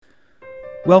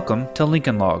Welcome to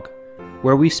Lincoln Log,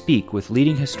 where we speak with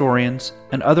leading historians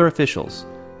and other officials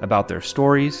about their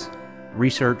stories,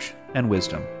 research, and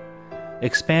wisdom.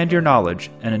 Expand your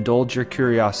knowledge and indulge your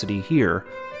curiosity here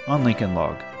on Lincoln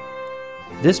Log.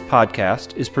 This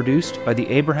podcast is produced by the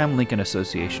Abraham Lincoln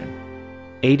Association,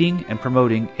 aiding and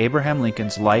promoting Abraham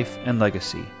Lincoln's life and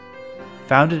legacy.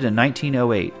 Founded in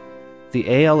 1908, the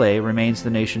ALA remains the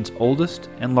nation's oldest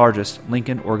and largest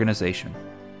Lincoln organization.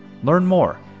 Learn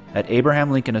more at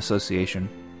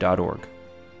abrahamlincolnassociation.org.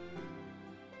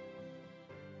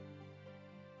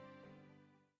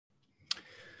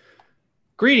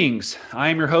 Greetings. I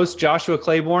am your host, Joshua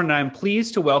Claiborne, and I'm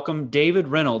pleased to welcome David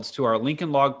Reynolds to our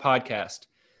Lincoln Log podcast.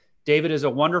 David is a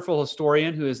wonderful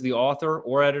historian who is the author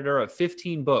or editor of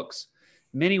 15 books,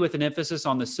 many with an emphasis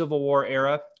on the Civil War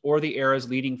era or the era's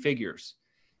leading figures.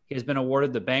 He has been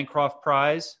awarded the Bancroft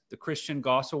Prize, the Christian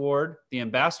Goss Award, the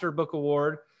Ambassador Book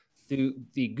Award,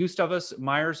 the Gustavus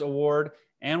Myers Award,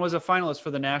 and was a finalist for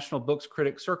the National Books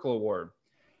Critics Circle Award.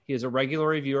 He is a regular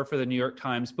reviewer for the New York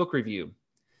Times Book Review.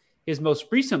 His most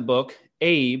recent book,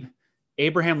 Abe,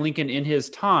 Abraham Lincoln in His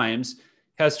Times,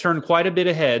 has turned quite a bit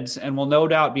of heads and will no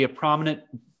doubt be a prominent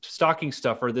stocking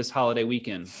stuffer this holiday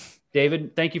weekend.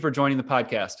 David, thank you for joining the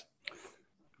podcast.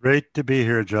 Great to be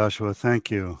here, Joshua. Thank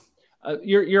you.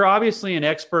 You're obviously an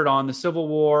expert on the Civil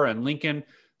War and Lincoln.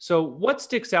 So what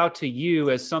sticks out to you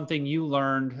as something you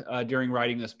learned during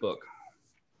writing this book?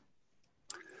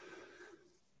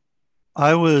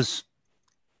 I was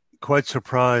quite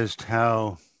surprised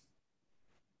how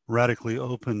radically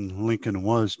open Lincoln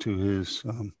was to his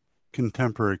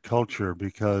contemporary culture,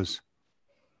 because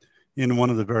in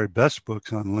one of the very best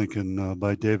books on Lincoln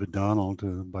by David Donald,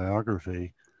 a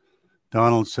biography,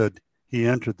 Donald said he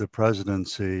entered the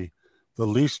presidency the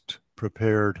least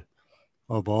prepared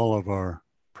of all of our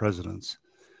presidents.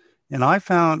 And I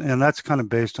found, and that's kind of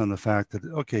based on the fact that,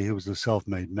 okay, he was a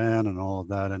self-made man and all of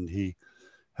that, and he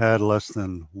had less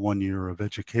than 1 year of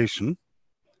education,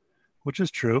 which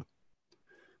is true.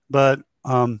 But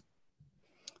I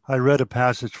read a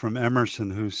passage from Emerson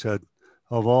who said,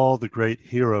 of all the great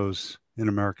heroes in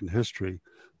American history,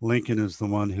 Lincoln is the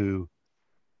one who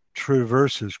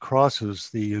crosses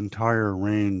the entire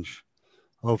range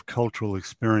of cultural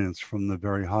experience from the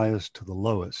very highest to the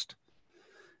lowest.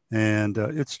 And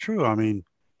it's true. I mean,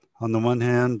 on the one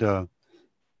hand,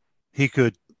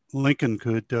 Lincoln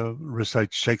could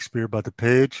recite Shakespeare by the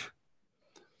page,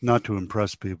 not to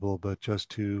impress people, but just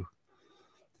to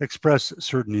express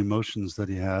certain emotions that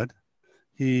he had.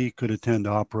 He could attend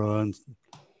opera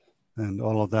and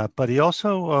all of that, but he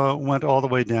also went all the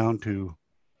way down to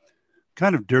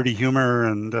kind of dirty humor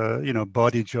and,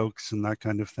 bawdy jokes and that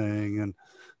kind of thing, and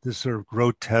this sort of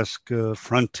grotesque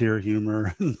frontier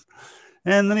humor.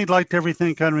 And then he liked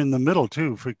everything kind of in the middle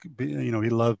too. He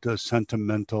loved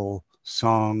sentimental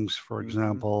songs, for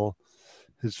example.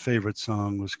 His favorite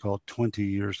song was called 20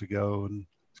 Years Ago, and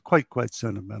it's quite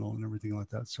sentimental and everything like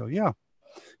that. So yeah,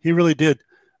 he really did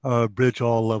bridge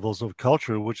all levels of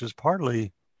culture, which is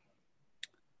partly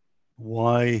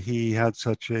why he had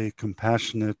such a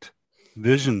compassionate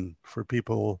vision for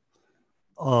people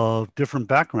of different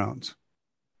backgrounds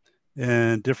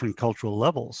and different cultural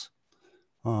levels.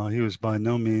 He was by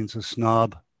no means a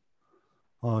snob.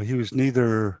 He was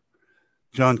neither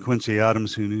John Quincy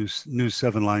Adams, who knew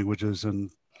 7 languages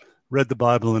and read the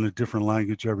Bible in a different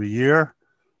language every year,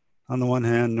 on the one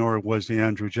hand, nor was he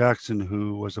Andrew Jackson,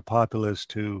 who was a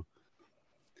populist who,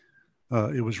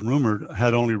 it was rumored,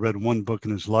 had only read one book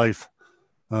in his life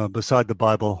beside the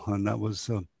Bible, and that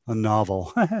was a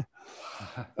novel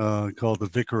called The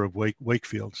Vicar of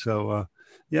Wakefield. So,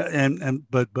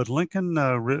 but Lincoln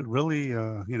really,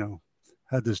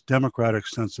 had this democratic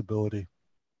sensibility.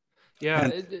 Yeah,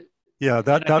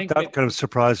 that kind of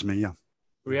surprised me.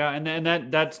 Yeah,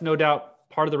 and that's no doubt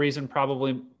part of the reason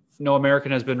probably no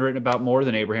American has been written about more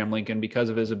than Abraham Lincoln, because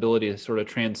of his ability to sort of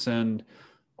transcend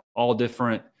all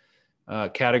different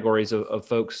categories of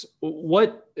folks.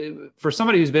 What, for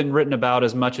somebody who's been written about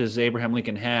as much as Abraham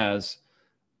Lincoln has,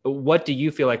 what do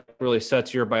you feel like really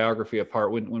sets your biography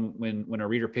apart? When a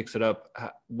reader picks it up,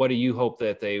 what do you hope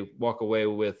that they walk away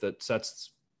with that sets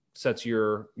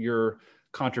your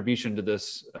contribution to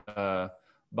this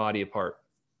body apart?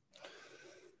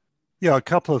 Yeah, a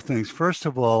couple of things. First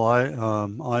of all,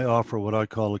 I offer what I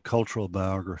call a cultural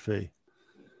biography.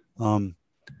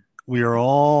 We are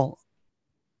all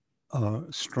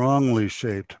strongly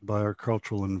shaped by our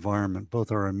cultural environment,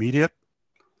 both our immediate,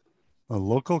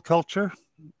 local culture,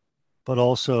 but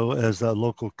also as that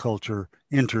local culture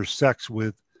intersects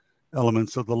with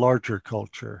elements of the larger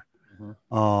culture,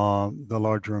 the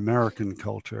larger American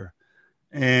culture.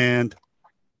 And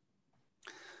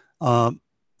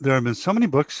There have been so many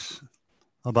books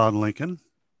about Lincoln,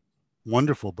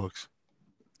 wonderful books,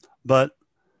 but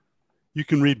you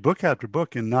can read book after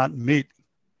book and not meet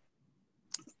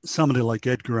somebody like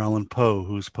Edgar Allan Poe,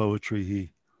 whose poetry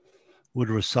he would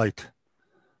recite,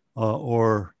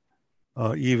 or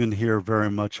even hear very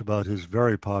much about his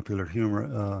very popular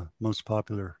most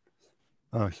popular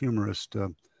humorist,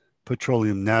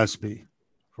 Petroleum Nasby,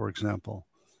 for example,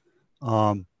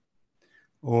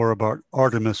 or about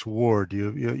Artemus Ward.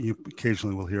 You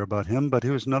occasionally will hear about him, but he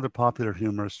was another popular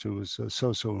humorist who was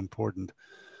so important.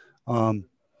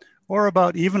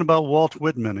 Or even about Walt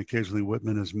Whitman. Occasionally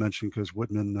Whitman is mentioned because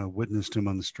Whitman witnessed him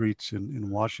on the streets in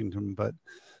Washington, but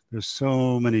there's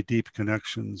so many deep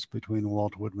connections between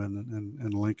Walt Whitman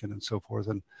and Lincoln and so forth,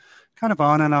 and kind of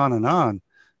on and on and on.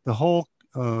 The whole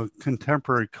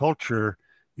contemporary culture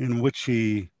in which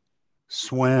he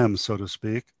swam, so to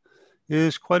speak,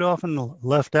 is quite often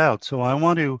left out. So I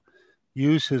want to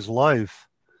use his life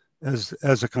as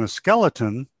a kind of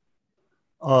skeleton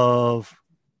of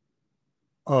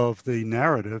the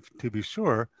narrative, to be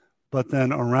sure, but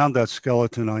then around that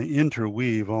skeleton I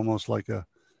interweave, almost like a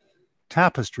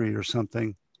tapestry or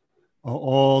something,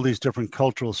 all these different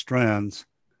cultural strands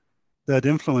that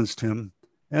influenced him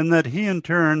and that he in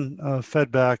turn fed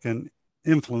back and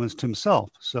influenced himself.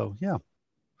 So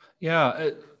Yeah,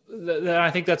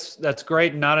 I think that's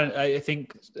great. I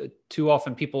think too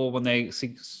often people, when they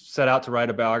set out to write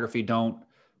a biography, don't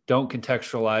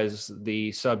contextualize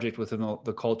the subject within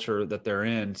the culture that they're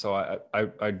in. So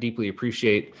I deeply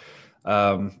appreciate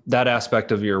that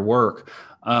aspect of your work.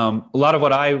 A lot of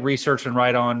what I research and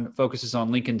write on focuses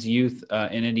on Lincoln's youth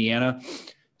in Indiana.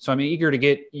 So I'm eager to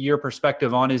get your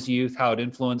perspective on his youth, how it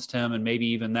influenced him, and maybe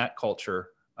even that culture,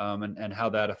 and how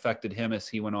that affected him as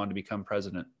he went on to become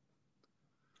president.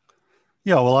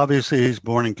 Yeah, well, obviously he's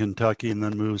born in Kentucky and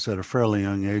then moves at a fairly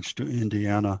young age to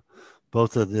Indiana.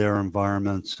 Both of their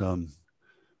environments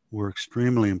were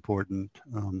extremely important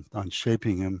on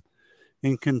shaping him.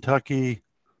 In Kentucky,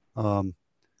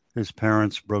 his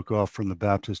parents broke off from the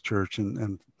Baptist church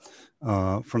and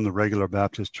from the regular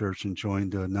Baptist church and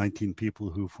joined 19 people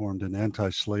who formed an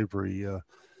anti-slavery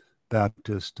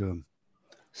Baptist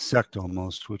sect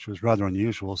almost, which was rather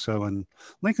unusual. So, and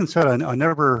Lincoln said, I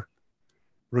never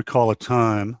recall a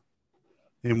time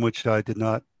in which I did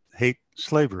not hate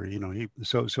slavery.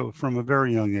 So from a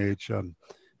very young age,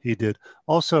 he did.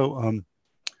 Also,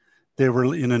 they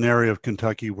were in an area of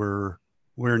Kentucky where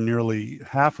nearly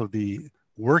half of the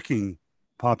working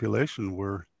population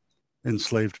were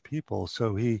enslaved people.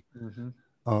 So we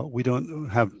don't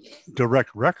have direct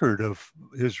record of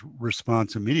his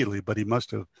response immediately, but he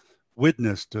must have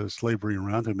witnessed slavery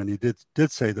around him. And he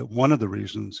did say that one of the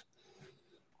reasons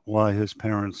why his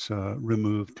parents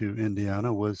removed to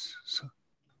Indiana was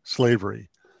slavery.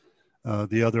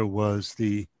 The other was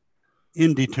the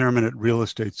indeterminate real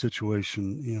estate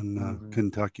situation in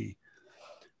Kentucky,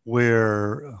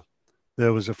 where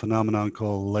there was a phenomenon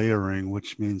called layering,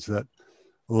 which means that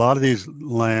a lot of these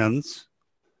lands,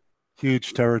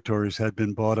 huge territories, had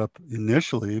been bought up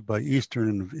initially by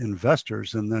Eastern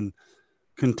investors, and then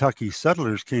Kentucky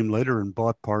settlers came later and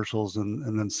bought parcels,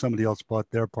 and then somebody else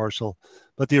bought their parcel.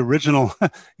 But the original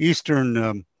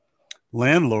Eastern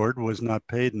landlord was not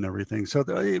paid and everything. So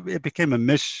it became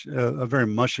a very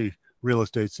mushy real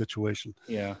estate situation.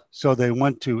 Yeah. So they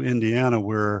went to Indiana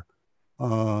where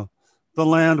the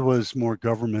land was more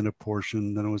government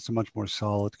apportioned and it was a much more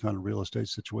solid kind of real estate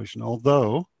situation.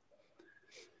 Although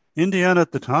Indiana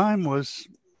at the time was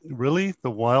really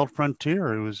the wild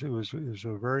frontier. It was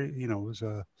a very, it was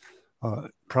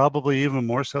probably even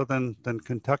more so than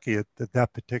Kentucky at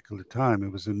that particular time.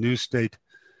 It was a new state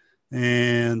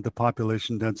and the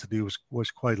population density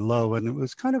was quite low. And it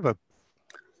was kind of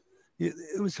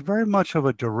it was very much of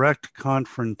a direct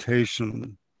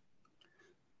confrontation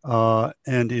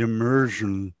and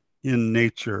immersion in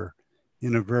nature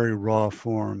in a very raw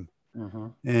form.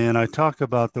 And I talk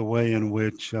about the way in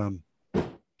which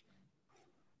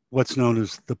what's known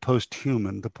as the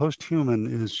post-human. The post-human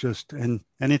is just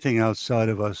anything outside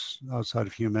of us, outside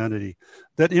of humanity,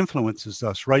 that influences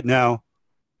us. Right now,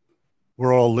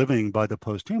 we're all living by the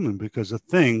post-human because the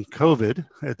thing, COVID,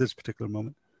 at this particular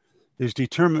moment, is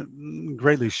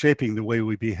greatly shaping the way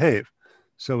we behave.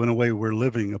 So in a way, we're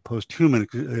living a post-human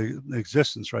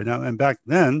existence right now. And back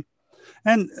then,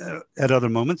 and at other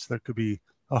moments, there could be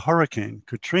a hurricane,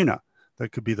 Katrina,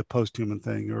 that could be the post-human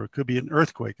thing, or it could be an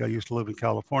earthquake. I used to live in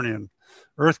California, and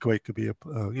earthquake could be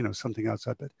something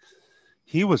outside. But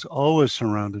he was always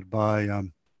surrounded by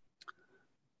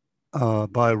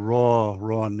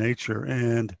raw nature,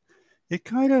 and it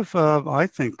kind of I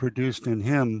think produced in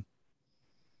him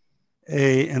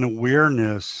an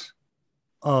awareness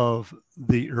of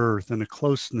the earth and a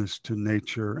closeness to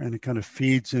nature, and it kind of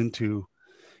feeds into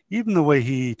even the way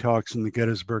he talks in the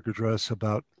Gettysburg Address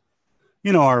about,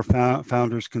 our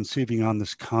founders conceiving on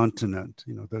this continent,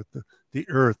 the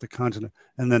earth, the continent,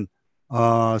 and then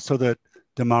so that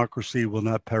democracy will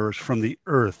not perish from the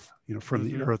earth, from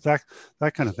the earth,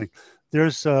 that kind of thing.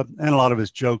 There's and a lot of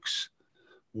his jokes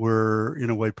were in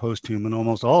a way post-human.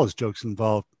 Almost all his jokes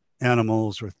involved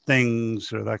animals or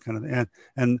things or that kind of,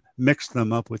 and mixed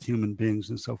them up with human beings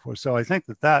and so forth. So I think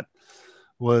that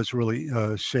was really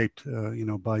shaped,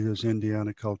 by his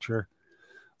Indiana culture.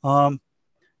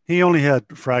 He only had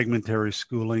fragmentary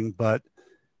schooling, but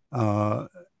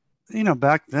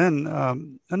back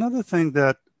then, another thing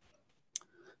that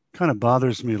kind of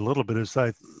bothers me a little bit is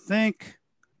I think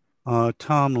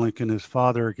Tom Lincoln, his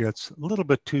father, gets a little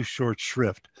bit too short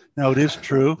shrift. Now, it is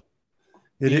true.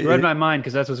 You read my mind,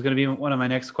 because that was going to be one of my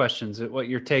next questions, what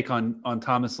your take on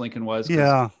Thomas Lincoln was.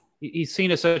 Yeah. He's seen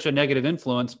as such a negative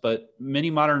influence, but many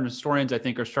modern historians, I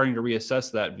think, are starting to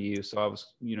reassess that view. So I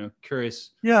was,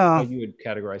 curious how you would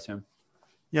categorize him.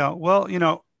 Yeah. Well,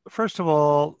 first of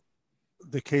all,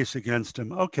 the case against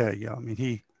him. Okay. Yeah. I mean,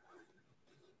 he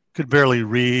could barely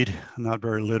read, not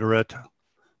very literate.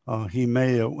 He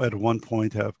may at one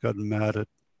point have gotten mad at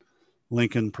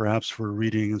Lincoln, perhaps for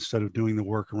reading instead of doing the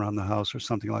work around the house or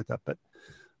something like that.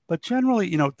 But generally,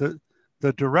 the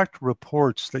direct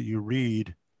reports that you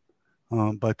read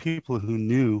by people who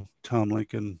knew Tom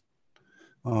Lincoln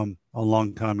a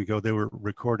long time ago, they were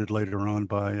recorded later on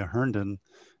by Herndon,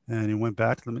 and he went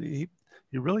back to them. He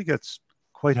really gets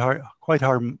quite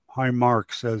high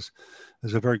marks as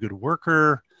a very good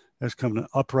worker, as kind of an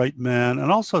upright man,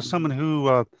 and also someone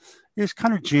who is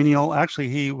kind of genial. Actually,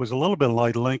 he was a little bit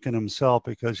like Lincoln himself,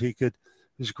 because he's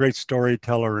a great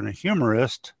storyteller and a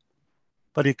humorist,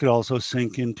 but he could also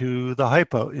sink into the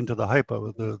hypo,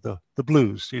 the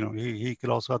blues. He could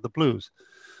also have the blues,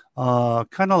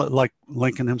 kind of like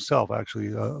Lincoln himself. Actually,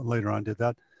 later on did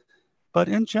that. But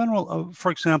in general,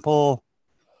 for example,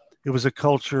 it was a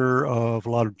culture of a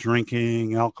lot of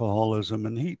drinking, alcoholism,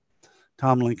 and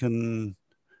Tom Lincoln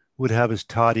would have his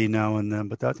toddy now and then,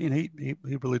 but that he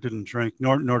really didn't drink,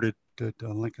 nor did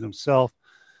Lincoln himself.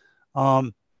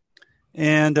 And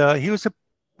he was a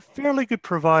fairly good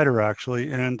provider,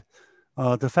 actually. And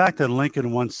the fact that Lincoln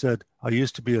once said, "I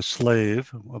used to be a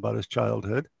slave," about his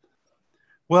childhood.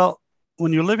 Well,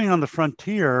 when you're living on the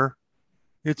frontier,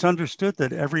 it's understood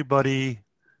that everybody,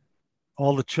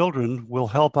 all the children, will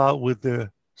help out with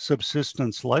the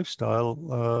subsistence lifestyle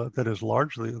that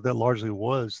largely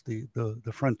was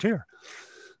the frontier.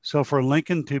 So for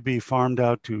Lincoln to be farmed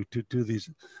out to do these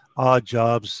odd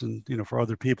jobs, and for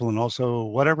other people, and also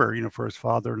whatever, for his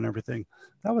father and everything,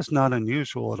 that was not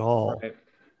unusual at all.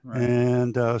 Right.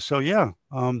 And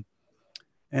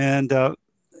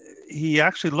he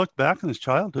actually looked back in his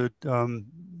childhood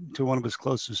to one of his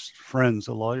closest friends,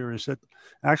 a lawyer. He said,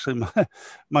 "Actually,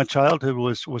 my childhood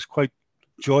was quite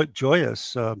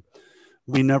joyous.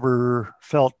 We never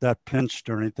felt that pinched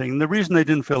or anything." And the reason they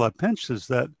didn't feel that pinched is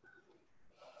that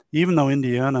even though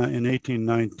Indiana in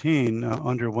 1819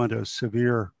 underwent a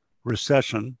severe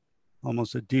recession,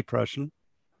 almost a depression,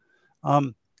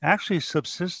 actually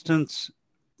subsistence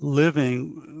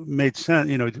living made sense.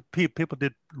 People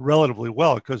did relatively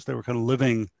well because they were kind of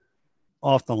living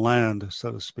off the land,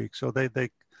 so to speak. So they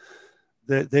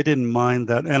didn't mind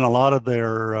that, and a lot of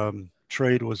their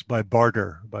trade was by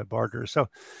barter. So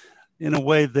in a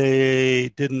way, they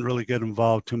didn't really get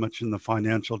involved too much in the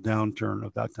financial downturn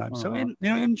of that time. So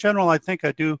in general, I think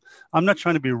I'm not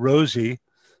trying to be rosy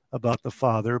about the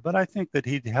father, but I think that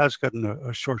he has gotten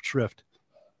a short shrift.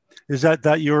 Is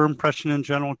that your impression in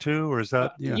general too, or is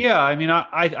that? Yeah. I mean,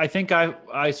 I think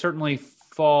I certainly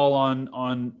fall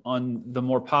on the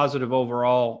more positive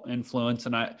overall influence,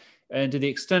 and to the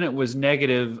extent it was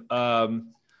negative,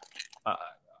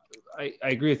 I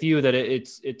agree with you that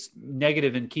it's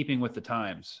negative in keeping with the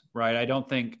times, right? I don't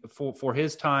think for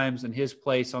his times and his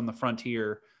place on the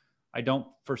frontier, I don't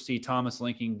foresee Thomas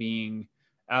Lincoln being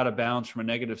out of bounds from a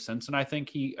negative sense. And I think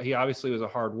he obviously was a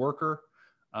hard worker.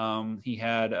 He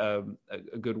had a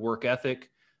good work ethic.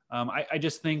 I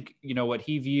just think, what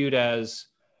he viewed as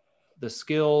the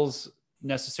skills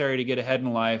necessary to get ahead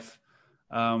in life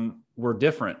were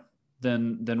different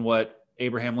than what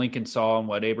Abraham Lincoln saw and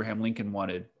what Abraham Lincoln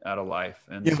wanted out of life.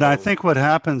 And so, I think what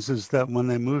happens is that when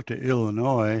they moved to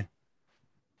Illinois,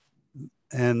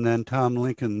 and then Tom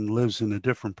Lincoln lives in a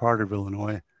different part of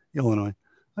Illinois,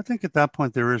 I think at that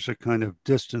point there is a kind of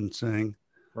distancing,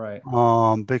 right?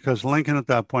 Because Lincoln at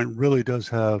that point really does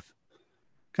have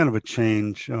kind of a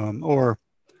change, or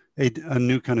a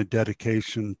new kind of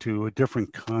dedication to a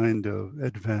different kind of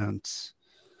advance.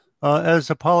 As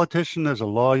a politician, as a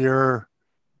lawyer,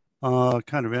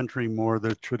 kind of entering more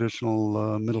the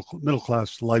traditional middle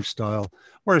class lifestyle,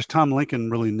 whereas Tom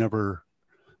Lincoln really never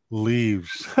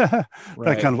leaves that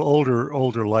Right. kind of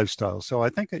older lifestyle. So I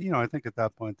think I think at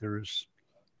that point there is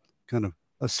kind of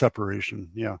a separation.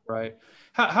 Yeah. Right.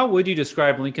 How would you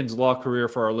describe Lincoln's law career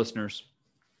for our listeners?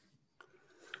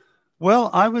 Well,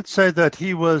 I would say that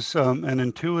he was an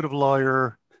intuitive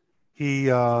lawyer.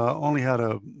 He only had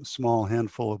a small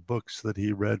handful of books that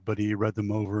he read, but he read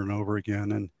them over and over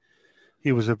again. And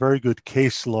he was a very good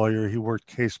case lawyer. He worked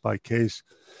case by case.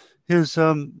 His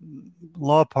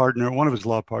law partner, one of his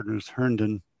law partners,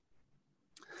 Herndon,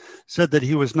 said that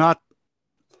he was not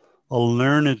a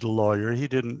learned lawyer. He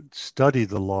didn't study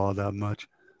the law that much,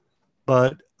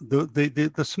 but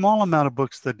the small amount of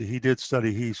books that he did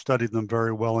study, he studied them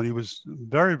very well, and he was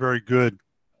very, very good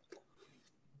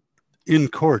in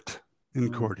court.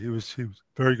 He was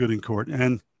very good in court,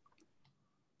 and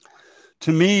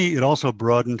to me, it also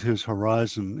broadened his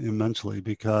horizon immensely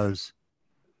because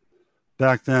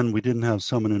back then we didn't have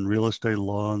someone in real estate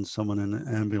law and someone in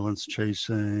ambulance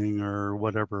chasing or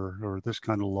whatever, or this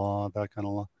kind of law, that kind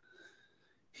of law.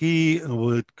 He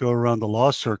would go around the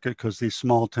law circuit because these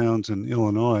small towns in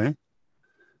Illinois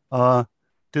uh,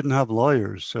 didn't have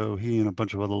lawyers. So he and a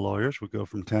bunch of other lawyers would go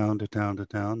from town to town to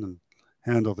town and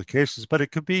handle the cases. But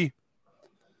it could be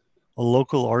a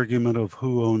local argument of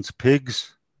who owns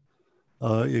pigs.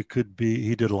 It could be,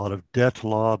 he did a lot of debt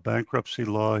law, bankruptcy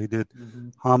law. He did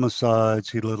homicides.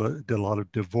 He did a lot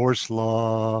of divorce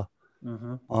law.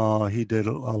 He did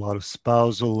a lot of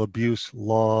spousal abuse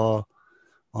law.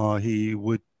 He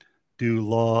would do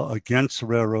law against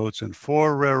railroads and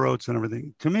for railroads and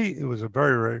everything. To me, it was a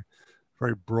very, very,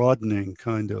 very broadening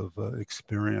kind of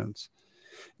experience.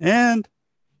 And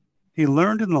he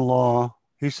learned in the law,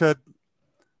 he said,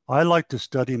 I like to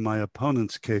study my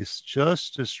opponent's case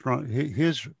just as strong,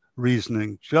 his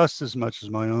reasoning, just as much as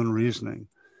my own reasoning.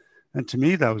 And to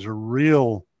me, that was a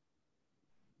real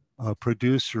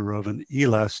producer of an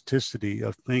elasticity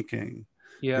of thinking.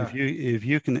 Yeah. If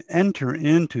you can enter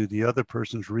into the other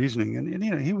person's reasoning, and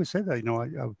you know, he would say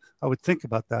that, I would think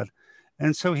about that.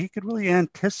 And so he could really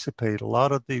anticipate a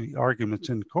lot of the arguments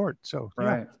in court. So,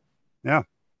 Right. Yeah.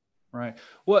 Right.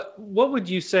 What would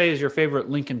you say is your favorite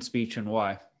Lincoln speech and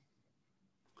why?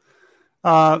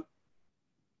 I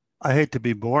hate to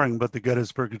be boring, but the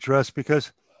Gettysburg Address,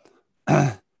 because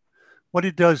what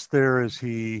he does there is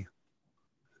he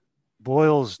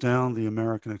boils down the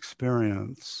American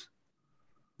experience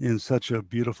in such a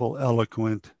beautiful,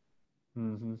 eloquent,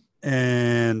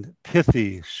 and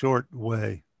pithy, short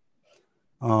way.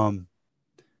 And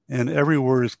every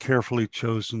word is carefully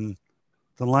chosen.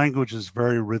 The language is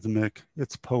very rhythmic.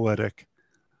 It's poetic.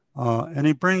 And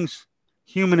he brings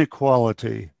human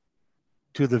equality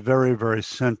to the very, very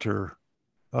center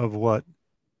of what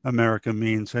America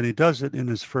means. And he does it in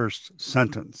his first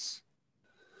sentence.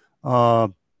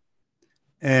 And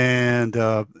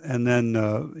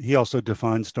then he also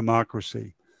defines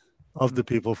democracy of the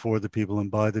people, for the people, and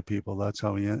by the people. That's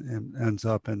how he ends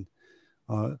up. And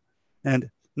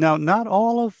now, not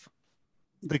all of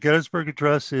the Gettysburg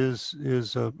Address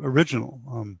is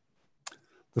original.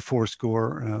 The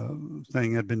fourscore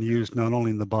thing had been used not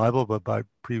only in the Bible, but by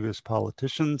previous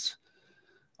politicians,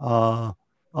 of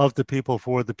the people,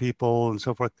 for the people, and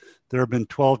so forth. There have been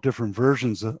 12 different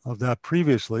versions of that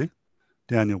previously.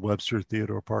 Daniel Webster,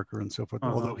 Theodore Parker, and so forth.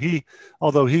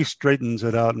 Although he straightens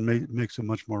it out and makes it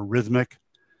much more rhythmic.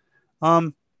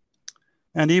 And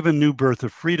even New Birth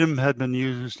of Freedom had been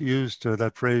used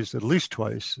that phrase at least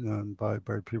twice by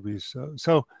previous.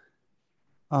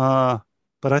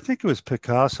 But I think it was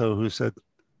Picasso who said,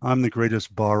 "I'm the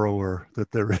greatest borrower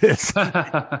that there is."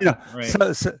 Right.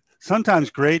 So sometimes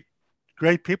great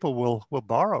people will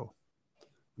borrow.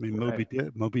 I mean,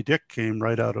 Right. Moby Dick came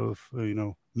right out of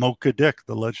Mocha Dick,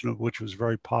 the legend of which was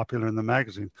very popular in the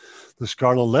magazine. The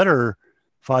Scarlet Letter,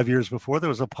 5 years before, there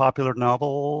was a popular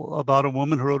novel about a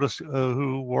woman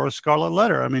who wore a scarlet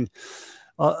letter. I mean,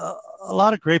 a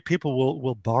lot of great people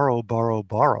will borrow,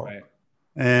 Right.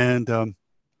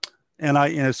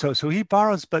 so he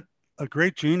borrows, but a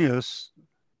great genius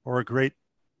or a great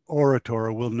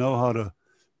orator will know how to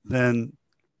then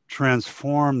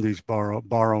transform these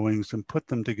borrowings and put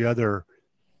them together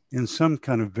in some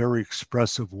kind of very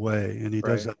expressive way. And he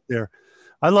does that there.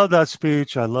 I love that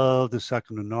speech. I love the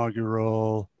second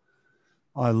inaugural.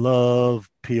 I love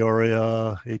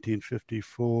Peoria,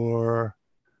 1854.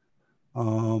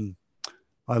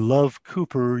 I love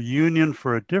Cooper Union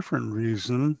for a different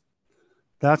reason.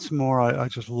 That's more, I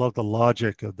just love the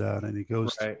logic of that. And he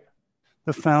goes to Right.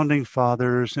 the founding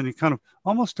fathers and he kind of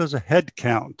almost does a head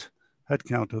count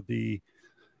of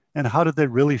and how did they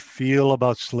really feel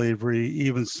about slavery,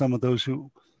 even some of those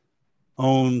who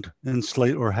owned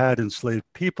enslaved or had enslaved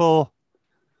people.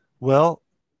 Well,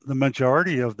 the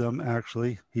majority of them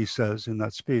actually, he says in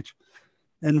that speech,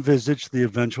 envisaged the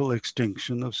eventual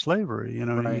extinction of slavery.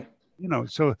 Right.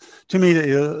 So to me,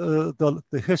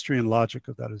 the history and logic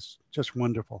of that is just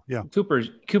wonderful. Yeah.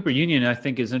 Cooper Union, I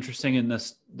think, is interesting in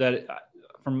this, that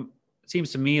from it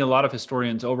seems to me a lot of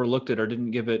historians overlooked it or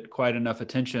didn't give it quite enough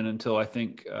attention until I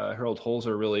think Harold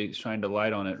Holzer really shined a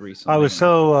light on it recently. I was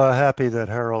so happy that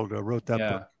Harold wrote that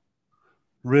Yeah. book.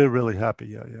 Really, really happy.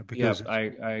 Yeah, yeah. Because I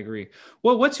agree.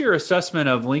 Well, what's your assessment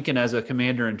of Lincoln as a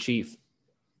commander in chief?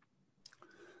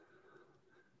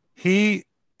 he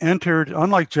entered,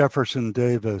 unlike Jefferson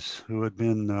Davis, who had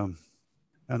been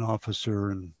an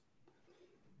officer and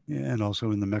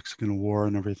also in the Mexican War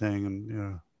and everything,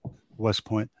 and West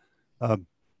Point. Uh,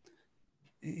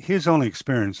 his only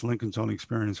experience, Lincoln's only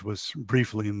experience, was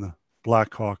briefly in the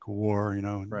Black Hawk War, in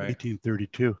Right.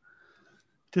 1832.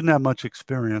 Didn't have much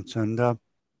experience, and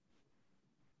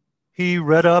he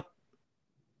read up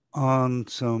on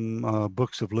some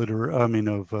books of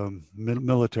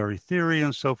military theory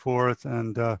and so forth,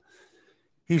 and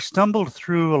he stumbled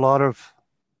through a lot of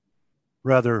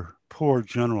rather poor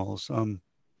generals.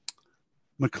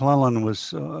 McClellan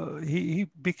was he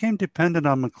became dependent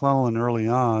on McClellan early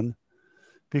on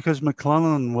because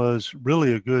McClellan was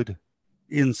really a good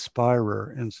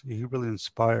inspirer, and he really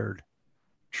inspired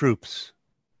troops,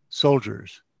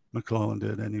 soldiers. McClellan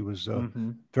did, and he was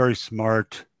very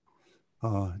smart.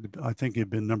 I think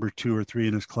he'd been number 2 or 3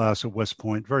 in his class at West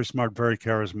Point. Very smart, very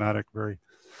charismatic. Very.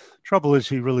 Trouble is,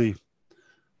 he really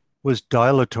was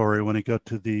dilatory when he got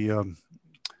to the,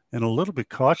 and a little bit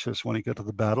cautious when he got to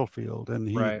the battlefield, and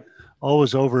he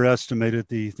always overestimated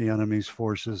the enemy's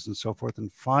forces and so forth.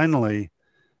 And finally,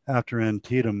 after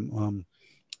Antietam,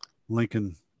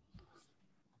 Lincoln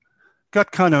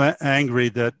got kind of angry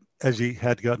that, as he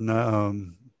had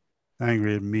gotten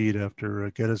angry at Meade after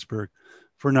Gettysburg,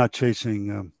 for not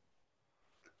chasing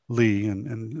Lee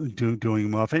and doing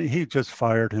him off. He just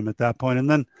fired him at that point. And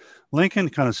then Lincoln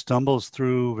kind of stumbles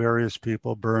through various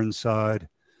people, Burnside,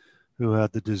 who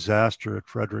had the disaster at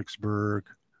Fredericksburg.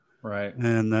 Right.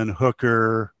 And then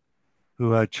Hooker,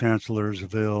 who had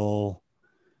Chancellorsville.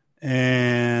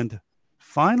 And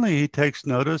finally, he takes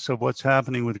notice of what's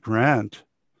happening with Grant,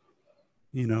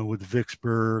 with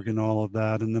Vicksburg and all of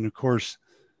that. And then, of course,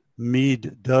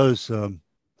 Meade does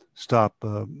stop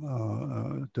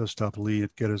Lee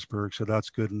at Gettysburg, so that's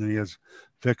good. And then he has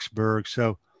Vicksburg.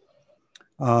 So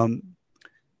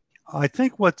I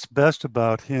think what's best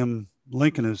about him,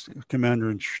 Lincoln, as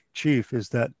commander-in-chief, is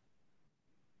that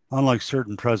unlike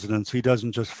certain presidents, he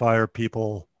doesn't just fire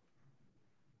people,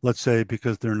 let's say,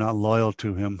 because they're not loyal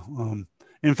to him.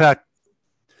 In fact,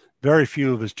 very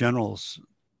few of his generals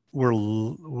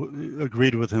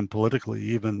agreed with him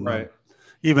politically.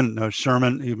 Even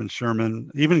Sherman,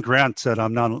 even Grant said,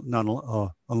 "I'm not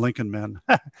a Lincoln man,"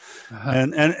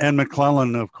 and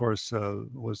McClellan, of course,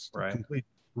 was complete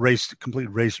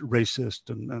racist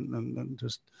and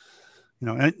just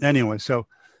anyway. So,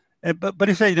 but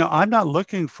he said, I'm not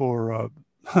looking for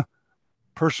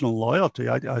personal loyalty.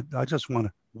 I just want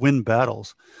to win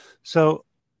battles. So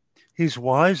he's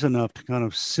wise enough to kind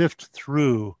of sift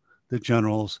through the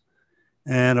generals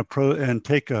and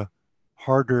take a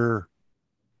harder.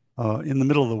 In the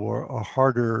middle of the war, a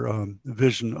harder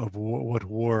vision of what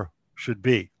war should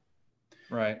be.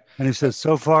 Right. And he says,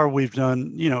 so far we've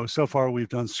done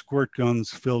squirt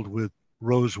guns filled with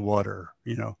rose water,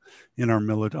 in our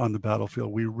on the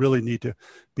battlefield. We really need to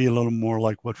be a little more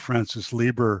like what Francis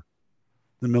Lieber,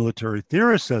 the military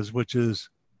theorist, says, which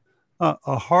is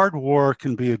a hard war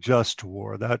can be a just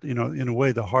war. That, in a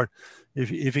way,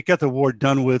 if you get the war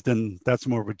done with, then that's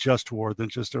more of a just war than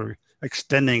just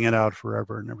extending it out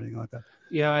forever and everything like that.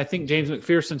 Yeah, I think James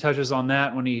McPherson touches on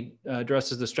that when he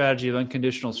addresses the strategy of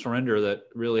unconditional surrender that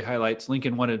really highlights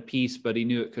Lincoln wanted peace, but he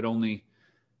knew it could only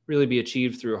really be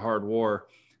achieved through a hard war.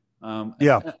 And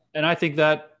I think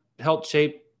that helped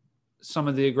shape some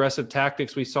of the aggressive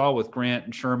tactics we saw with Grant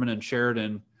and Sherman and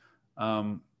Sheridan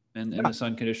and this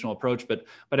unconditional approach. But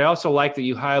I also like that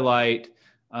you highlight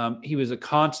he was a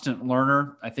constant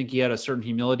learner. I think he had a certain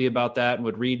humility about that and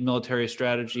would read military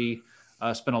strategy,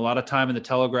 spent a lot of time in the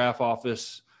telegraph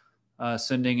office,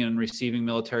 sending and receiving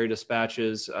military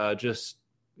dispatches, just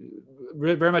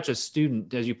very much a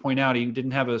student. As you point out, he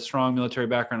didn't have a strong military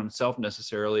background himself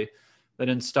necessarily. That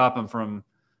didn't stop him from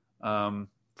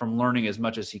learning as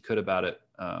much as he could about it.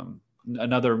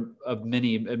 another of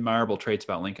many admirable traits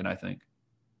about Lincoln, I think.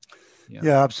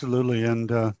 Yeah, absolutely.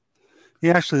 And he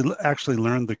actually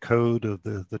learned the code of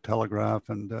the telegraph,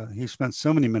 and he spent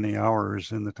so many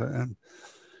hours in and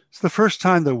it's the first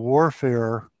time that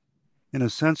warfare, in a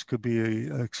sense, could be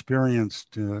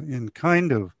experienced in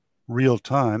kind of real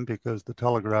time, because the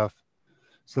telegraph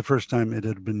is the first time it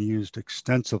had been used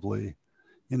extensively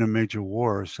in a major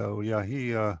war. So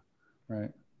yeah,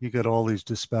 Right. He got all these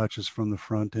dispatches from the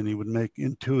front, and he would make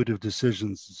intuitive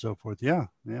decisions and so forth. Yeah.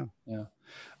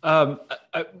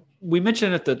 We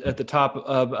mentioned at the top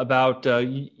about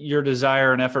your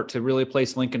desire and effort to really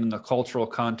place Lincoln in the cultural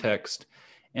context,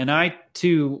 and I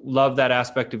too love that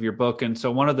aspect of your book. And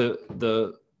so one of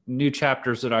the new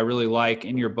chapters that I really like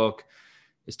in your book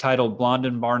is titled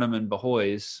 "Blondin, Barnum, and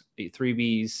Behoys," the 3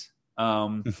 Bs,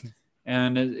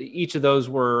 and each of those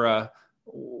were a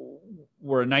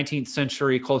 19th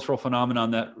century cultural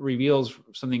phenomenon that reveals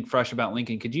something fresh about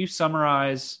Lincoln. Could you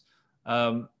summarize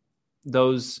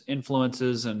those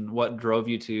influences and what drove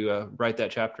you to write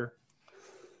that chapter?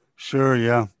 Sure,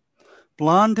 yeah.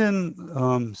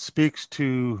 Blondin speaks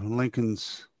to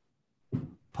Lincoln's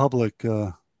public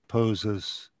pose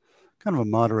as kind of a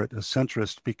moderate, a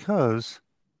centrist, because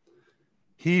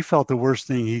he felt the worst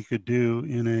thing he could do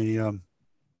in a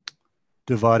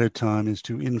divided time is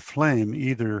to inflame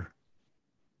either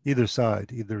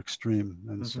side, either extreme.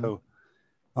 And so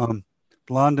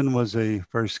Blondin was a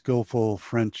very skillful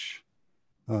French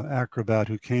acrobat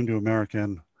who came to America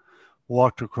and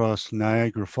walked across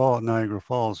Niagara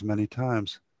Falls many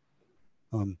times.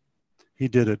 He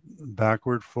did it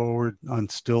backward, forward, on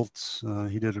stilts.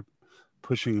 He did it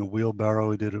pushing a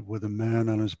wheelbarrow. He did it with a man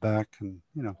on his back, and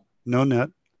no net.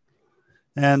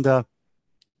 And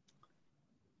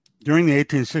during the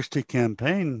 1860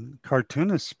 campaign,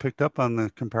 cartoonists picked up on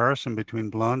the comparison between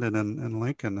Blondin and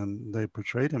Lincoln, and they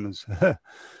portrayed him as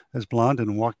as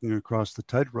Blondin walking across the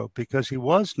tightrope, because he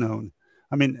was known.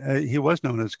 I mean, he was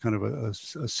known as kind of a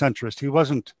centrist. He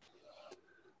wasn't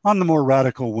on the more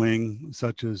radical wing,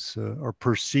 such as or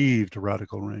perceived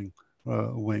radical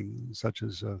wing, such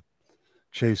as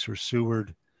Chase or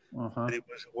Seward. And it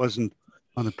wasn't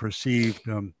on the perceived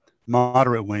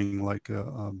moderate wing like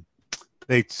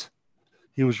Bates.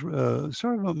 He was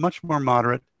sort of much more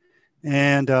moderate.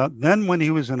 And then when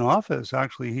he was in office,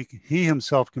 actually, he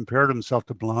himself compared himself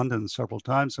to Blondin several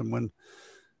times. And when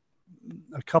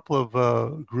a couple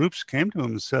of groups came to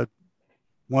him and said,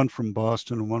 one from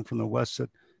Boston and one from the West, said,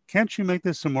 "Can't you make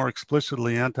this a more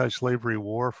explicitly anti-slavery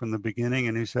war from the beginning?"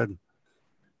 And he said,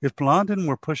 if Blondin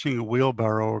were pushing a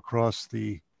wheelbarrow across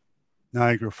the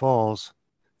Niagara Falls,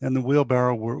 and the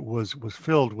wheelbarrow was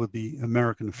filled with the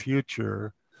American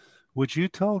future, would you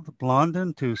tell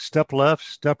Blondin to step left,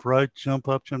 step right, jump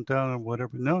up, jump down, or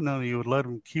whatever? No, you would let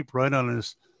him keep right on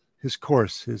his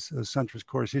course, his centrist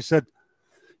course. He said,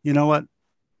 you know what?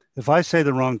 If I say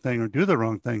the wrong thing or do the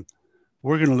wrong thing,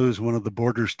 we're going to lose one of the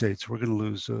border states. We're going to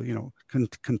lose,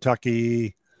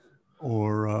 Kentucky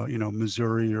or,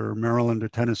 Missouri or Maryland or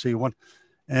Tennessee.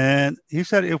 And he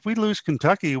said, if we lose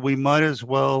Kentucky, we might as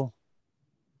well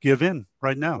give in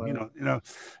right now. Right.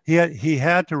 He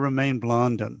had to remain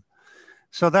Blondin.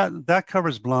 So that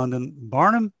covers Blondin.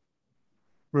 Barnum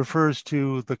refers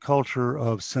to the culture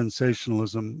of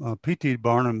sensationalism. P.T.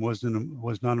 Barnum was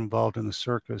not involved in the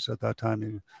circus at that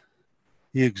time.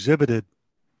 He exhibited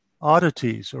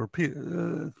oddities or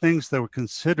things that were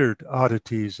considered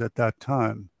oddities at that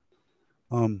time.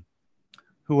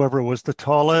 Whoever was the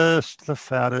tallest, the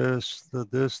fattest, the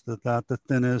this, the that, the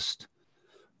thinnest,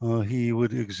 he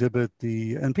would exhibit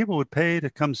and people would pay to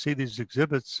come see these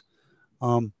exhibits.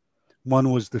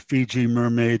 One was the Fiji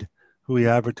mermaid, who he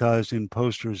advertised in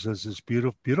posters as this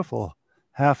beautiful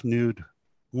half-nude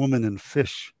woman in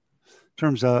fish.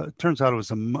 Turns out it was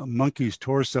a monkey's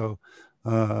torso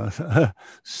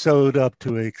sewed up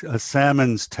to a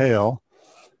salmon's tail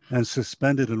and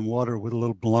suspended in water with a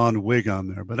little blonde wig on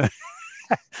there. But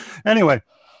anyway,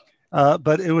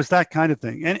 but it was that kind of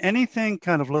thing. And anything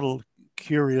kind of little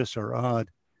curious or odd.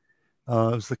 It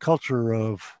was the culture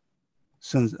of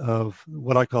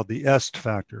what I call the est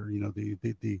factor,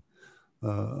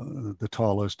 the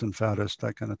tallest and fattest,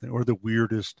 that kind of thing, or the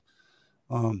weirdest.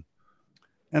 And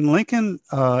Lincoln,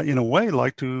 in a way,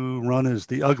 liked to run as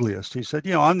the ugliest. He said,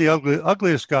 I'm the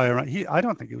ugliest guy around. I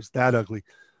don't think he was that ugly,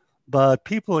 but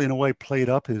people, in a way, played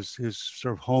up his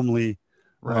sort of homely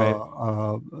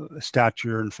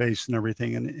stature and face and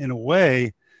everything. And in a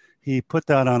way, he put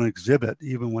that on exhibit.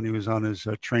 Even when he was on his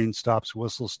train stops,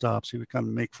 whistle stops, he would kind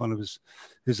of make fun of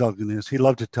his ugliness. He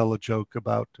loved to tell a joke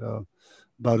about it,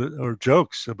 or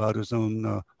jokes about his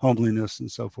own homeliness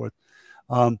and so forth.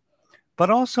 but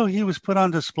also he was put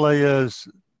on display as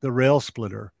the rail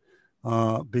splitter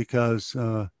because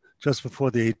just before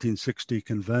the 1860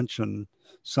 convention,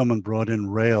 someone brought in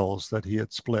rails that he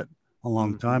had split a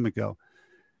long time ago.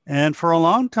 And for a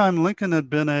long time, Lincoln had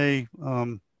been a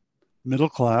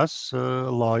middle-class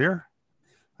lawyer.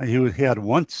 He had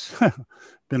once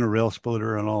been a rail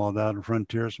splitter and all of that, a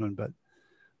frontiersman, but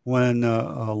when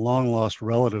a long-lost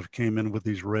relative came in with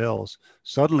these rails,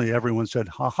 suddenly everyone said,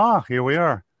 ha ha, here we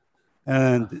are.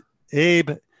 And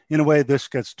Abe, in a way, this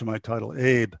gets to my title,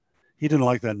 Abe. He didn't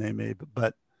like that name, Abe,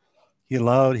 but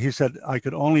he said, I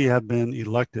could only have been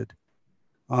elected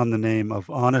on the name of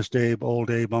Honest Abe, Old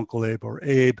Abe, Uncle Abe, or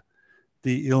Abe,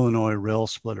 the Illinois rail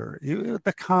splitter.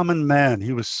 The common man.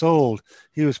 He was sold.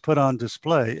 He was put on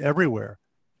display everywhere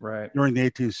during the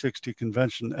 1860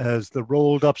 convention as the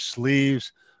rolled up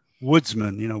sleeves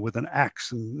woodsman, with an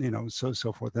axe and,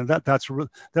 so forth. And that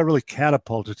really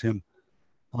catapulted him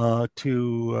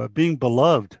to being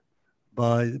beloved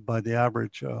by the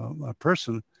average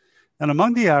person. And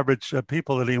among the average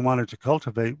people that he wanted to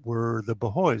cultivate were the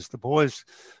Bohais. The Bohais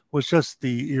was just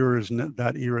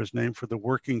that era's name for the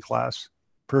working class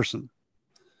person,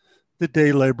 the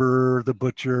day laborer, the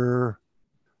butcher,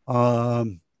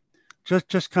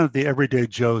 just kind of the everyday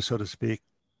Joe, so to speak.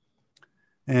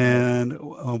 And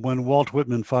when Walt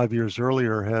Whitman 5 years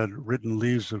earlier had written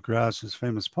Leaves of Grass, his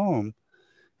famous poem,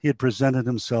 he had presented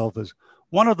himself as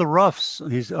one of the roughs.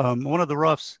 He's one of the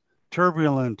roughs,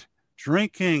 turbulent,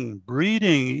 drinking,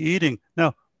 breeding, eating.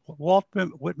 Now, Walt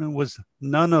Whitman was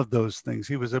none of those things.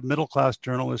 He was a middle-class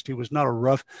journalist. He was not a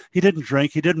rough. He didn't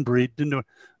drink. He didn't breed.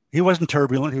 He wasn't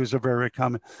turbulent. He was a very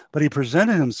common. But he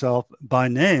presented himself by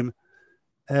name,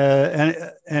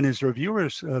 and his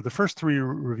reviewers, the first three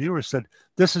reviewers said,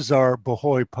 "This is our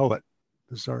Bohoi poet.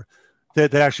 This is our." They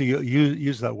actually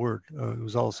used that word. It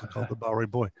was also called the Bowery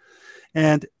Boy,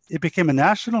 and it became a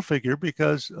national figure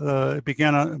because it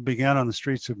began on the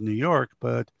streets of New York.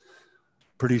 But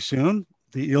pretty soon,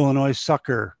 the Illinois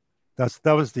Sucker.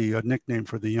 That was the nickname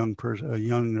for the young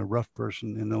rough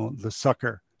person in the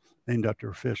Sucker, named after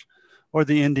a fish, or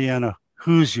the Indiana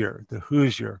Hoosier,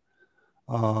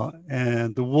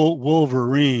 and the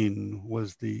Wolverine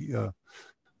was the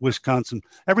Wisconsin.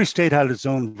 Every state had its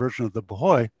own version of the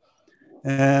Bohoi.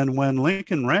 And when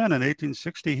Lincoln ran in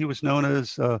 1860, he was known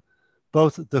as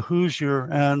both the Hoosier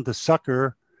and the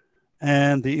Sucker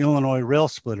and the Illinois rail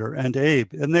splitter and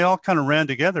Abe. And they all kind of ran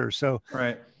together. So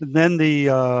then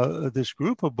this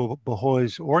group of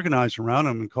Bohois organized around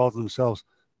him and called themselves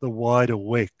the Wide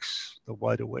Awakes.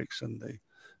 And they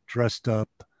dressed up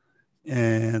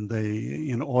and they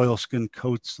in oilskin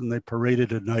coats and they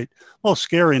paraded at night. Well,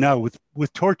 scary now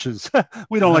with torches.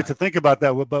 We don't like to think about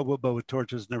that, but with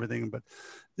torches and everything. But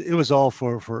it was all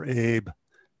for Abe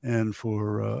and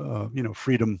for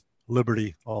freedom,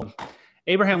 liberty, all.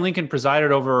 Abraham Lincoln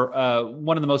presided over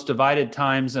one of the most divided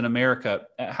times in America.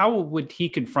 How would he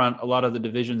confront a lot of the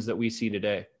divisions that we see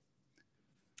today?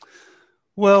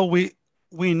 Well,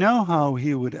 we know how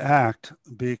he would act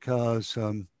because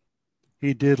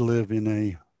he did live in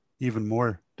a even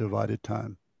more divided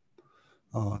time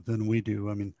than we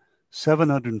do. I mean,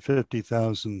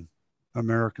 750,000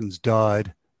 Americans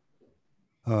died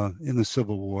in the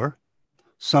Civil War,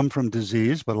 some from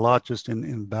disease, but a lot just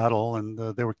in battle,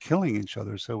 and they were killing each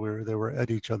other, so they were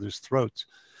at each other's throats.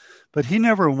 But he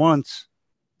never once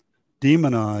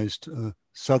demonized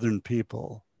Southern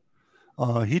people.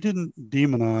 He didn't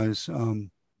demonize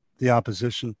the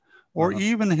opposition or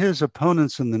even his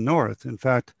opponents in the North. In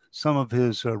fact, some of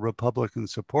his Republican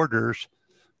supporters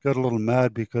got a little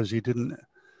mad because he didn't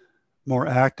more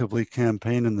actively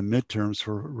campaign in the midterms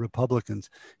for Republicans.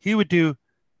 He would do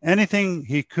anything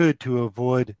he could to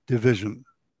avoid division.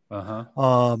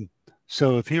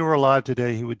 So if he were alive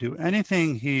today, he would do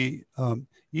anything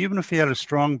even if he had a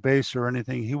strong base or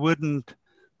anything, he wouldn't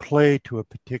play to a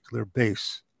particular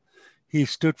base. He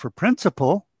stood for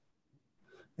principle,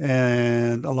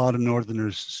 and a lot of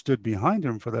Northerners stood behind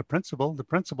him for that principle. The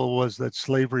principle was that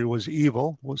slavery was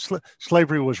evil.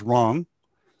 Slavery was wrong.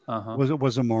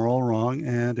 Was a moral wrong,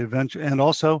 and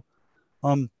also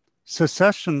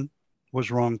secession was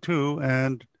wrong too.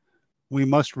 And we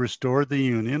must restore the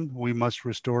Union. We must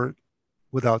restore it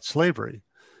without slavery,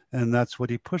 and that's what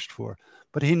he pushed for.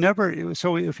 But he never.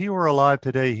 So if he were alive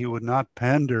today, he would not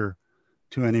pander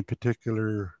to any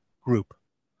particular group.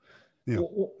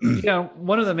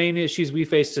 One of the main issues we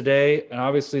face today, and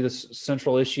obviously the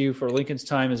central issue for Lincoln's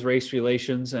time, is race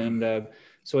relations. And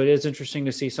so it is interesting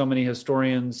to see so many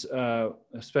historians,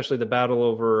 especially the battle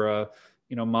over,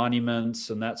 monuments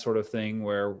and that sort of thing,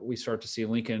 where we start to see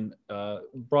Lincoln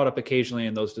brought up occasionally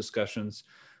in those discussions.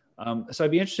 So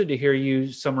I'd be interested to hear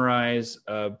you summarize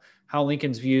how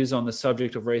Lincoln's views on the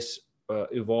subject of race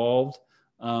evolved,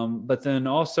 but then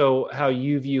also how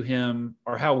you view him,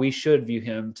 or how we should view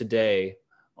him today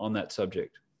on that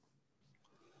subject.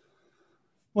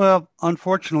 Well,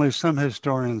 unfortunately, some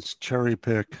historians cherry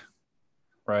pick,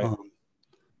 Right.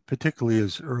 Particularly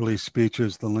his early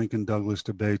speeches, the Lincoln-Douglas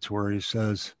debates, where he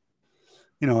says,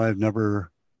 I've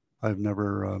never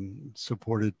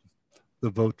supported the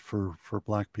vote for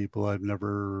Black people. I've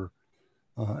never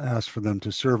asked for them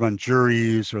to serve on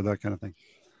juries or that kind of thing.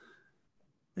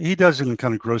 He does it in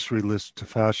kind of grocery list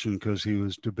fashion because he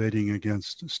was debating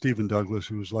against Stephen Douglas,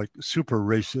 who was like super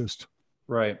racist.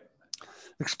 Right.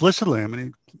 Explicitly. I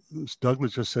mean,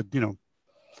 Douglas just said,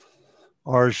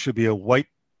 ours should be a white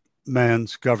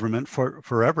man's government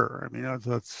forever. I mean,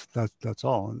 that's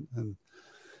all.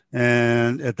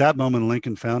 And at that moment,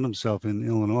 Lincoln found himself in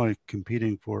Illinois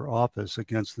competing for office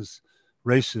against this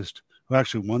racist who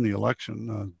actually won the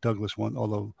election. Douglas won,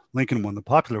 although Lincoln won the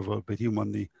popular vote, but he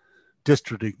won the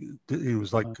district. It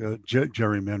was like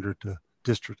gerrymandered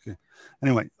district.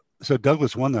 Anyway, so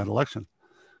Douglas won that election.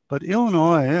 But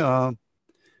Illinois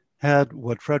had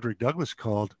what Frederick Douglass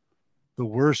called the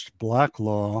worst black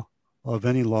law of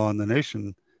any law in the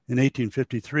nation in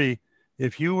 1853.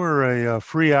 If you were a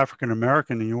free African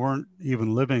American and you weren't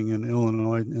even living in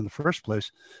Illinois in the first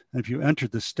place, and if you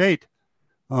entered the state,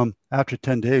 after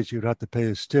 10 days, you'd have to pay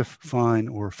a stiff fine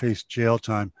or face jail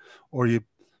time, or you'd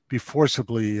be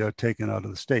forcibly taken out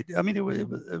of the state. I mean, it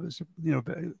was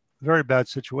a very bad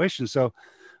situation. So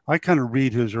I kind of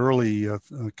read his early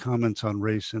comments on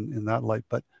race in that light.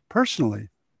 But personally,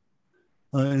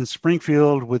 in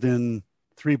Springfield, within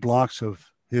 3 blocks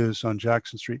of his on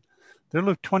Jackson Street, there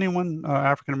lived 21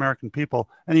 African-American people,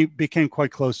 and he became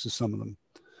quite close to some of them.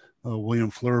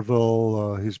 William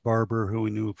Fleurville, his barber, who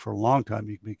he knew for a long time,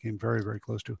 he became very, very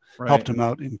close to, Right. Helped him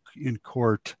out in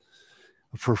court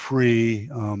for free,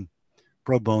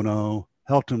 pro bono,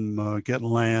 helped him get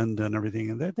land and everything.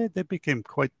 And they became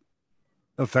quite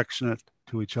affectionate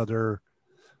to each other.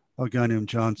 A guy named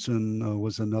Johnson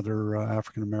was another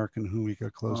African-American who he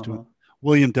got close to.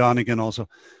 William Donegan also.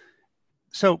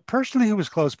 So personally, he was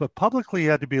close, but publicly he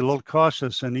had to be a little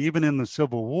cautious. And even in the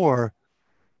Civil War,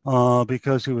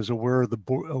 because he was aware of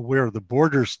the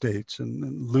border states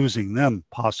and losing them,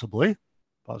 possibly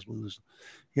losing,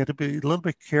 he had to be a little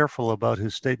bit careful about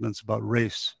his statements about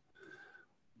race.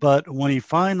 But when he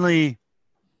finally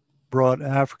brought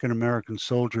African-American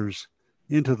soldiers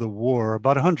into the war,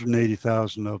 about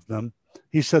 180,000 of them,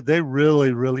 he said they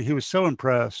really, he was so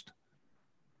impressed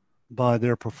by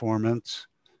their performance.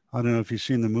 I don't know if you've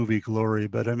seen the movie Glory,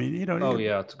 but I mean, Oh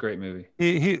yeah, it's a great movie.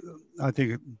 I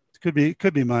think it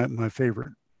could be my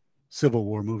favorite Civil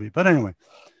War movie. But anyway,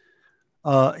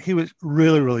 he was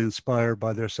really inspired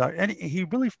by their side, and he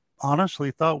really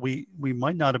honestly thought we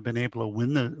might not have been able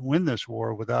to win this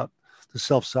war without the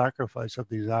self-sacrifice of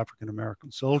these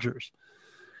African-American soldiers.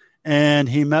 And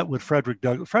he met with Frederick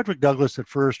Douglass. Frederick Douglass at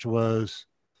first was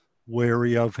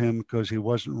wary of him because he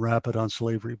wasn't rapid on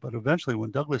slavery. But eventually,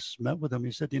 when Douglass met with him,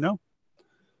 he said,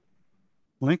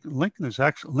 Lincoln is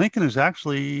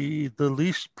actually the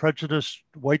least prejudiced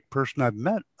white person I've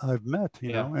met.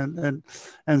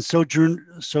 And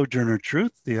Sojourner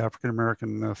Truth, the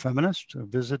African-American feminist,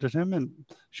 visited him, and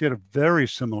she had a very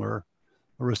similar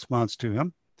response to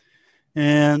him.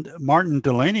 And Martin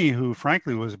Delany, who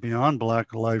frankly was beyond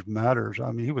Black Lives Matters.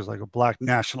 I mean, he was like a black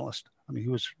nationalist. I mean, he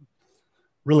was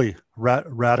really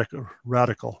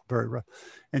radical, very.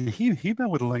 And he met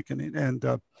with Lincoln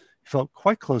and felt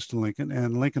quite close to Lincoln.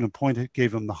 And Lincoln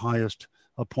gave him the highest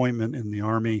appointment in the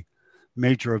Army,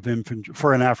 Major of Infantry,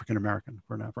 for an African American.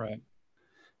 Right.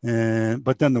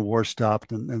 But then the war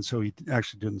stopped, and so he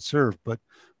actually didn't serve. But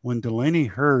when Delany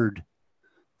heard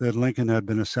that Lincoln had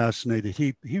been assassinated,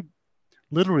 he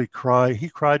literally cried. He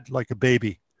cried like a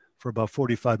baby for about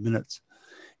 45 minutes.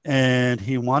 And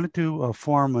he wanted to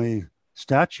form a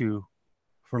statue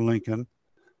for Lincoln.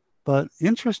 But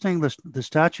interesting, the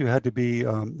statue had to be,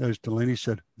 as Delany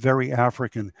said, very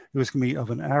African. It was going to be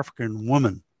of an African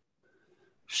woman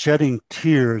shedding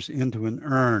tears into an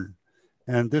urn.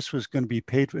 And this was going to be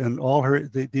paid for, and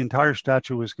the entire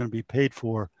statue was going to be paid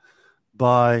for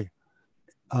by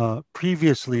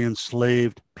previously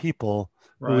enslaved people,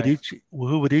 right,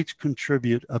 who would each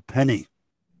contribute a penny.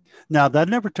 Now, that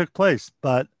never took place,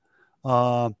 but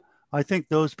I think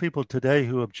those people today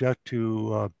who object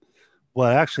to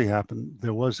what actually happened,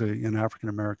 there was an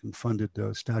African-American funded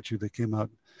statue that came out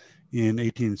in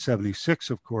 1876,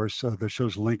 of course, that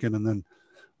shows Lincoln and then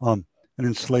an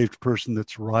enslaved person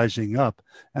that's rising up.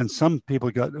 And some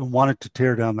people wanted to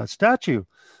tear down that statue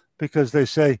because they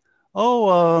say,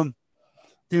 oh,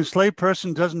 the enslaved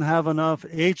person doesn't have enough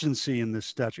agency in this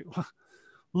statute.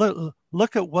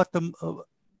 Look at what the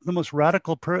most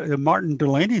radical Martin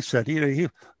Delany said.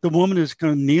 The woman is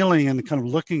kind of kneeling and kind of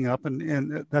looking up,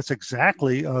 and that's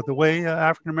exactly the way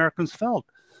African Americans felt.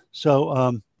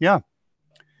 So yeah,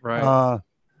 right.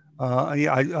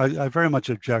 I very much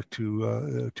object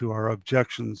to our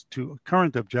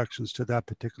current objections to that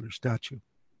particular statute.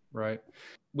 Right.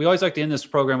 We always like to end this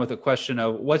program with a question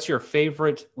of what's your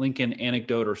favorite Lincoln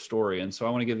anecdote or story? And so I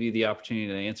want to give you the opportunity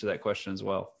to answer that question as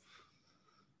well.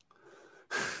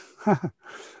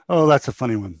 Oh, that's a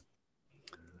funny one.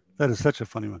 That is such a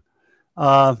funny one.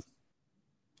 I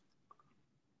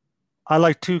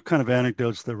like two kind of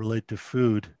anecdotes that relate to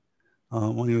food.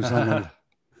 When he was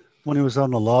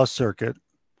on the law circuit,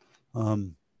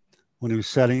 when he was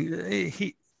setting,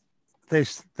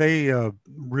 they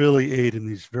really ate in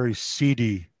these very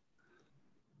seedy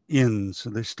inns,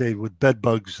 and they stayed with bed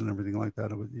bugs and everything like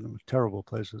that. It was, terrible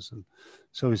places. And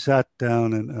so he sat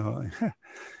down, and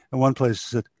in one place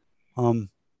he said,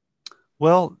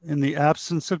 well, in the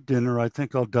absence of dinner, I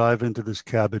think I'll dive into this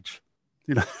cabbage,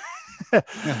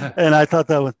 And I thought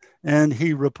that was, and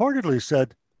he reportedly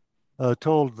said,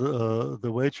 told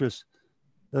the waitress,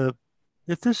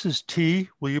 if this is tea,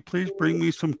 will you please bring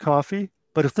me some coffee?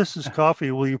 But if this is coffee,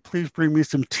 will you please bring me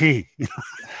some tea?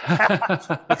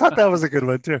 I thought that was a good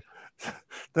one too.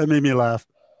 That made me laugh.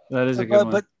 That is a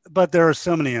good one. But there are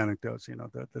so many anecdotes,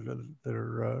 that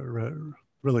are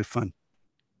really fun.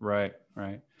 Right.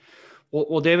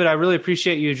 Well, David, I really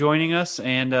appreciate you joining us,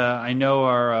 and I know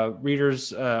our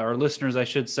readers, our listeners, I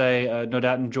should say, no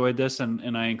doubt enjoyed this,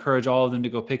 and I encourage all of them to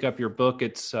go pick up your book.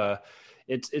 It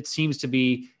seems to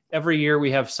be every year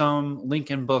we have some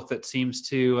Lincoln book that seems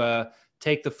to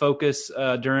take the focus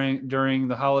during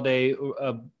the holiday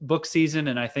book season,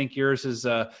 and I think yours has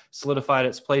solidified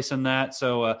its place in that.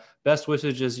 So best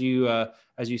wishes as you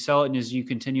sell it and as you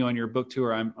continue on your book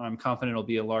tour. I'm confident it'll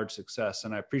be a large success,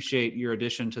 and I appreciate your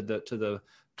addition to the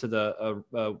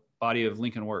body of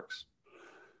Lincoln Works.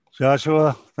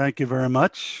 Joshua, thank you very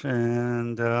much,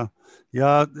 and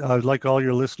I'd like all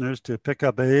your listeners to pick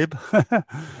up Abe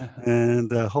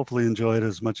and hopefully enjoy it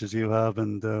as much as you have.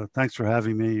 And thanks for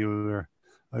having me. You were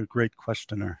a great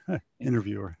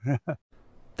interviewer.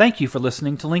 Thank you for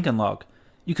listening to Lincoln Log.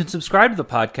 You can subscribe to the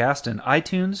podcast in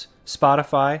iTunes,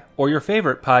 Spotify, or your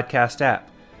favorite podcast app.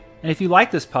 And if you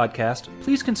like this podcast,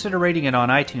 please consider rating it on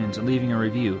iTunes and leaving a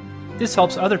review. This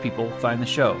helps other people find the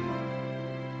show.